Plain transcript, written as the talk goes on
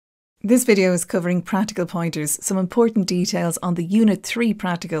This video is covering practical pointers, some important details on the Unit 3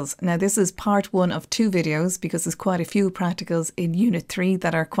 practicals. Now this is part 1 of 2 videos because there's quite a few practicals in Unit 3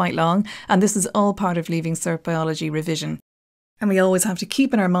 that are quite long, and this is all part of Leaving Cert Biology revision. And we always have to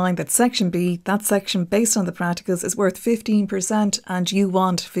keep in our mind that Section B, that section based on the practicals, is worth 15% and you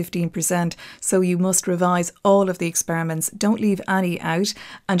want 15%. So you must revise all of the experiments, don't leave any out,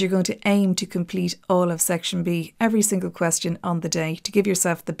 and you're going to aim to complete all of Section B, every single question on the day, to give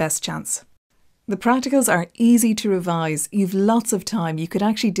yourself the best chance. The practicals are easy to revise. You've lots of time. You could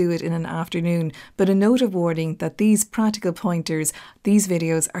actually do it in an afternoon. But a note of warning that these practical pointers, these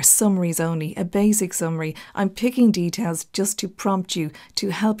videos are summaries only, a basic summary. I'm picking details just to prompt you,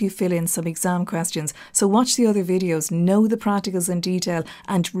 to help you fill in some exam questions. So watch the other videos, know the practicals in detail,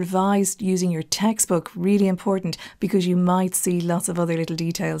 and revise using your textbook. Really important, because you might see lots of other little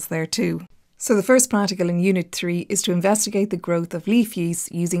details there too. So the first practical in Unit 3 is to investigate the growth of leaf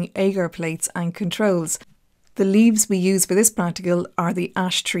yeast using agar plates and controls. The leaves we use for this practical are the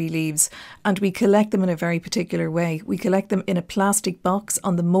ash tree leaves, and we collect them in a very particular way. We collect them in a plastic box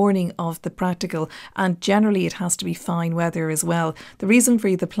on the morning of the practical, and generally it has to be fine weather as well. The reason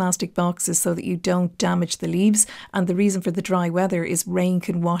for the plastic box is so that you don't damage the leaves, and the reason for the dry weather is rain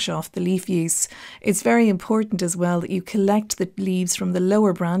can wash off the leaf yeast. It's very important as well that you collect the leaves from the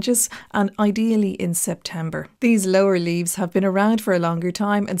lower branches, and ideally in September. These lower leaves have been around for a longer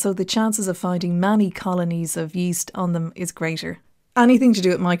time, and so the chances of finding many colonies of yeast on them is greater. Anything to do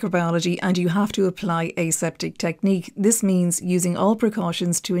with microbiology, and you have to apply aseptic technique. This means using all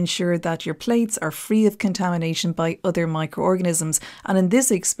precautions to ensure that your plates are free of contamination by other microorganisms, and in this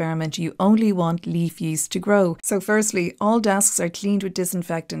experiment you only want leaf yeast to grow. So firstly, all desks are cleaned with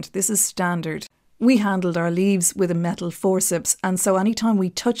disinfectant. This is standard. We handled our leaves with a metal forceps, and so anytime we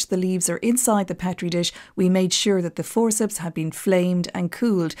touched the leaves or inside the Petri dish, we made sure that the forceps had been flamed and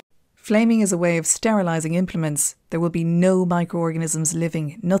cooled. Flaming is a way of sterilising implements. There will be no microorganisms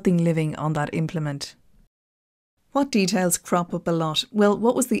living, nothing living on that implement. What details crop up a lot? Well,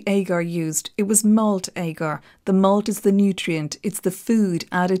 what was the agar used? It was malt agar. The malt is the nutrient. It's the food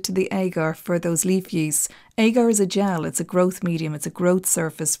added to the agar for those leaf yeasts. Agar is a gel, it's a growth medium, it's a growth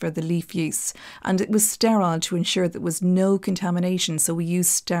surface for the leaf yeasts. And it was sterile to ensure there was no contamination, so we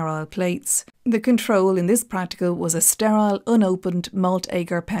used sterile plates. The control in this practical was a sterile, unopened malt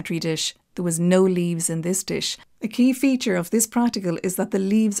agar Petri dish. There was no leaves in this dish. A key feature of this practical is that the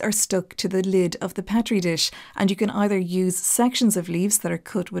leaves are stuck to the lid of the Petri dish, and you can either use sections of leaves that are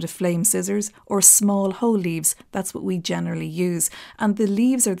cut with a flame scissors or small whole leaves. That's what we generally use. And the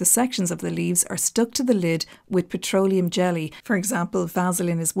leaves, or the sections of the leaves, are stuck to the lid with petroleum jelly. For example,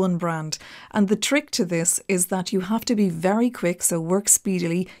 Vaseline is one brand. And the trick to this is that you have to be very quick, so work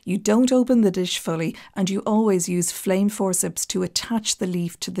speedily. You don't open the dish fully, and you always use flame forceps to attach the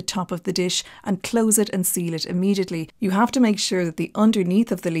leaf to the top of the dish and close it and seal it immediately. You have to make sure that the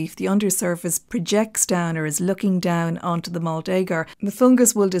underneath of the leaf, the undersurface, projects down or is looking down onto the malt agar. The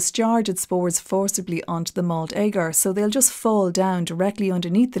fungus will discharge its spores forcibly onto the malt agar, so they'll just fall down directly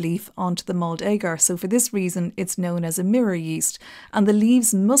underneath the leaf onto the malt agar. So for this reason, it's known as a mirror yeast. And the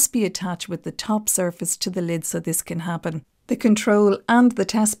leaves must be attached with the top surface to the lid so this can happen. The control and the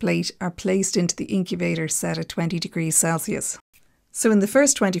test plate are placed into the incubator set at 20 degrees Celsius. So in the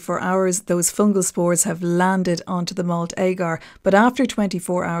first 24 hours, those fungal spores have landed onto the malt agar, but after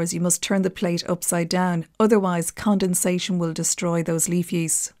 24 hours you must turn the plate upside down, otherwise condensation will destroy those leaf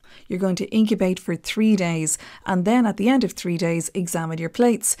yeasts. You're going to incubate for 3 days, and then at the end of 3 days, examine your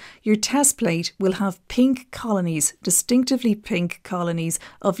plates. Your test plate will have pink colonies, distinctively pink colonies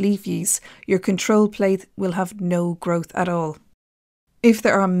of leaf yeast. Your control plate will have no growth at all. If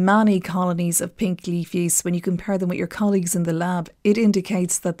there are many colonies of pink leaf yeast when you compare them with your colleagues in the lab, it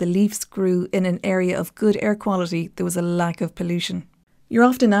indicates that the leaves grew in an area of good air quality. There was a lack of pollution. You're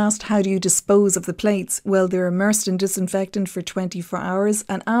often asked, how do you dispose of the plates? Well, they're immersed in disinfectant for 24 hours,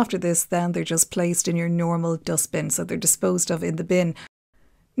 and after this then they're just placed in your normal dustbin, so they're disposed of in the bin.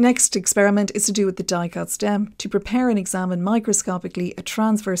 Next experiment is to do with the dicot stem. To prepare and examine microscopically a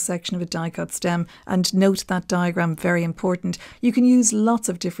transverse section of a dicot stem, and note that diagram, very important. You can use lots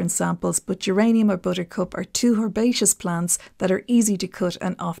of different samples, but geranium or buttercup are 2 herbaceous plants that are easy to cut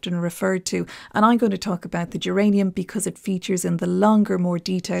and often referred to. And I'm going to talk about the geranium because it features in the longer, more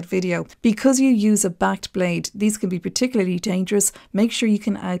detailed video. Because you use a backed blade, these can be particularly dangerous. Make sure you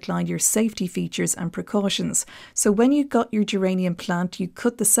can outline your safety features and precautions. So when you got your geranium plant, you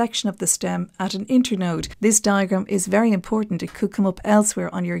cut the section of the stem at an internode. This diagram is very important. It could come up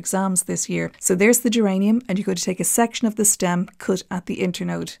elsewhere on your exams this year. So there's the geranium, and you're going to take a section of the stem cut at the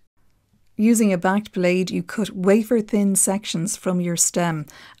internode. Using a backed blade, you cut wafer-thin sections from your stem,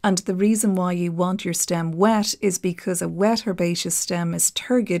 and the reason why you want your stem wet is because a wet herbaceous stem is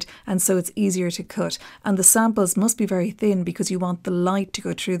turgid, and so it's easier to cut, and the samples must be very thin because you want the light to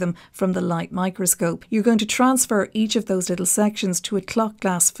go through them from the light microscope. You're going to transfer each of those little sections to a clock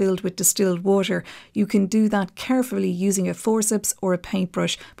glass filled with distilled water. You can do that carefully using a forceps or a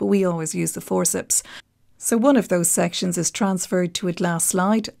paintbrush, but we always use the forceps. So one of those sections is transferred to a glass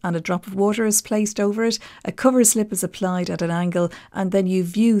slide and a drop of water is placed over it, a cover slip is applied at an angle, and then you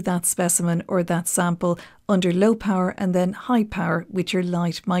view that specimen or that sample under low power and then high power with your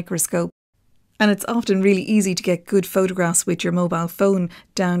light microscope. And it's often really easy to get good photographs with your mobile phone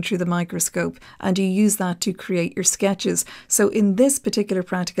down through the microscope, and you use that to create your sketches. So in this particular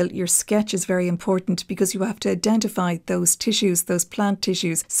practical, your sketch is very important because you have to identify those tissues, those plant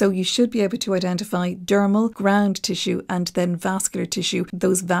tissues. So you should be able to identify dermal, ground tissue, and then vascular tissue,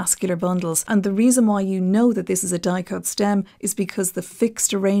 those vascular bundles. And the reason why you know that this is a dicot stem is because the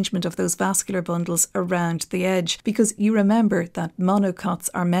fixed arrangement of those vascular bundles around the edge. Because you remember that monocots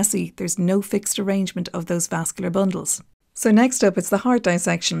are messy, there's no fixed arrangement of those vascular bundles. So next up, it's the heart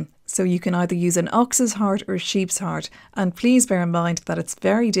dissection. So you can either use an ox's heart or a sheep's heart, and please bear in mind that it's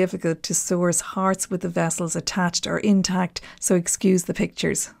very difficult to source hearts with the vessels attached or intact, so excuse the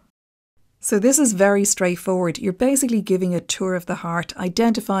pictures. So this is very straightforward. You're basically giving a tour of the heart,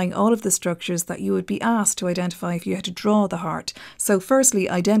 identifying all of the structures that you would be asked to identify if you had to draw the heart. So firstly,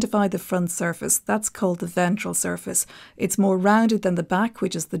 identify the front surface. That's called the ventral surface. It's more rounded than the back,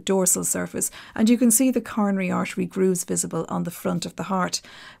 which is the dorsal surface. And you can see the coronary artery grooves visible on the front of the heart.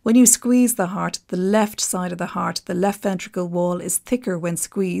 When you squeeze the heart, the left side of the heart, the left ventricle wall is thicker when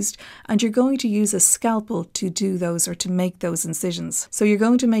squeezed, and you're going to use a scalpel to do those or to make those incisions. So you're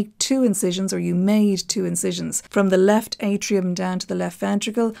going to make two incisions, or you made two incisions from the left atrium down to the left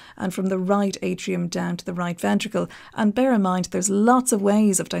ventricle and from the right atrium down to the right ventricle. And bear in mind, there's lots of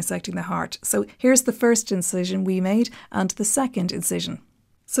ways of dissecting the heart. So here's the first incision we made and the second incision.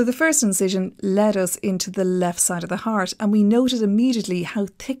 So the first incision led us into the left side of the heart, and we noted immediately how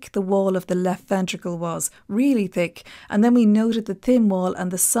thick the wall of the left ventricle was, really thick. And then we noted the thin wall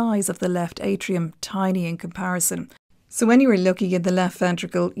and the size of the left atrium, tiny in comparison. So when you were looking at the left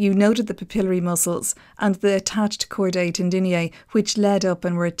ventricle, you noted the papillary muscles and the attached chordae tendineae, which led up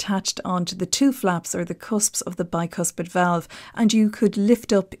and were attached onto the two flaps or the cusps of the bicuspid valve, and you could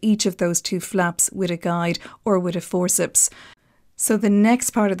lift up each of those two flaps with a guide or with a forceps. So the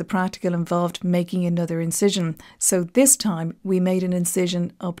next part of the practical involved making another incision. So this time we made an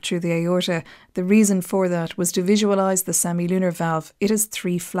incision up through the aorta. The reason for that was to visualise the semilunar valve. It has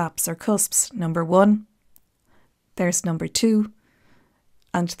three flaps or cusps. Number 1. There's number 2,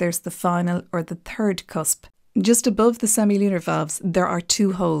 and there's the final or the third cusp. Just above the semilunar valves, there are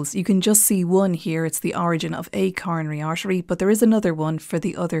two holes. You can just see one here. It's the origin of a coronary artery, but there is another one for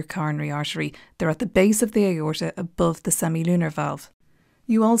the other coronary artery. They're at the base of the aorta above the semilunar valve.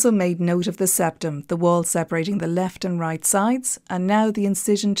 You also made note of the septum, the wall separating the left and right sides, and now the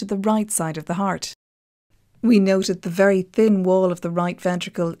incision to the right side of the heart. We noted the very thin wall of the right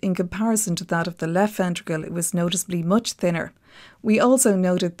ventricle in comparison to that of the left ventricle. It was noticeably much thinner. We also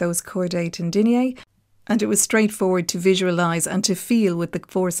noted those chordae tendineae, and it was straightforward to visualise and to feel with the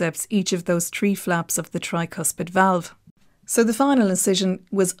forceps each of those three flaps of the tricuspid valve. So the final incision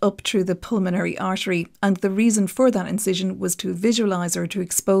was up through the pulmonary artery, and the reason for that incision was to visualise or to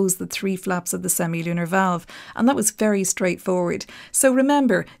expose the three flaps of the semilunar valve, and that was very straightforward. So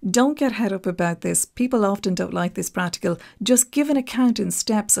remember, don't get head up about this. People often don't like this practical. Just give an account in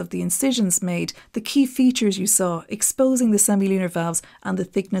steps of the incisions made, the key features you saw, exposing the semilunar valves and the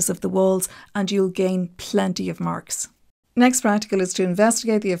thickness of the walls, and you'll gain plenty of marks. Next practical is to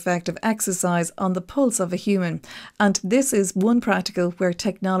investigate the effect of exercise on the pulse of a human, and this is one practical where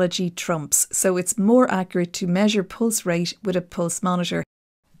technology trumps, so it's more accurate to measure pulse rate with a pulse monitor.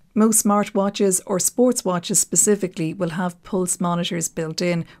 Most smartwatches or sports watches specifically will have pulse monitors built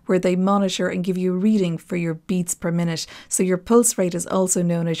in where they monitor and give you a reading for your beats per minute. So your pulse rate is also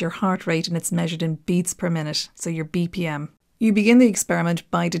known as your heart rate, and it's measured in beats per minute, so your BPM. You begin the experiment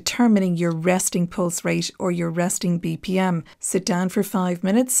by determining your resting pulse rate or your resting BPM. Sit down for 5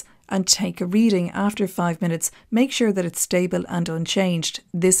 minutes and take a reading after 5 minutes. Make sure that it's stable and unchanged.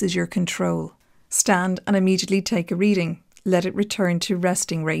 This is your control. Stand and immediately take a reading. Let it return to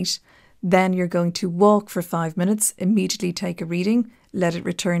resting rate. Then you're going to walk for 5 minutes, immediately take a reading, let it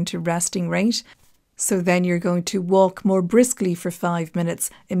return to resting rate. So then you're going to walk more briskly for 5 minutes,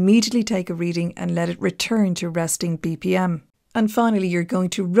 immediately take a reading and let it return to resting BPM. And finally, you're going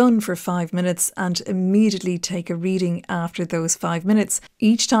to run for 5 minutes and immediately take a reading after those 5 minutes.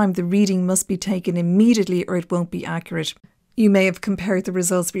 Each time the reading must be taken immediately or it won't be accurate. You may have compared the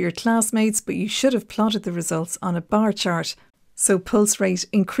results with your classmates, but you should have plotted the results on a bar chart. So pulse rate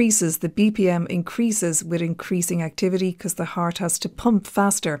increases, the BPM increases with increasing activity because the heart has to pump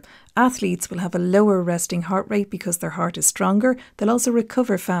faster. Athletes will have a lower resting heart rate because their heart is stronger. They'll also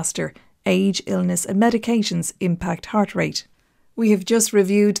recover faster. Age, illness and medications impact heart rate. We have just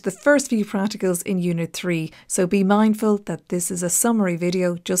reviewed the first few practicals in Unit 3, so be mindful that this is a summary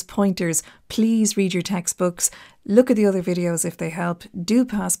video, just pointers. Please read your textbooks, look at the other videos if they help, do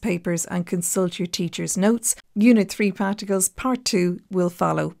past papers and consult your teacher's notes. Unit 3 practicals Part 2 will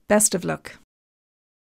follow. Best of luck.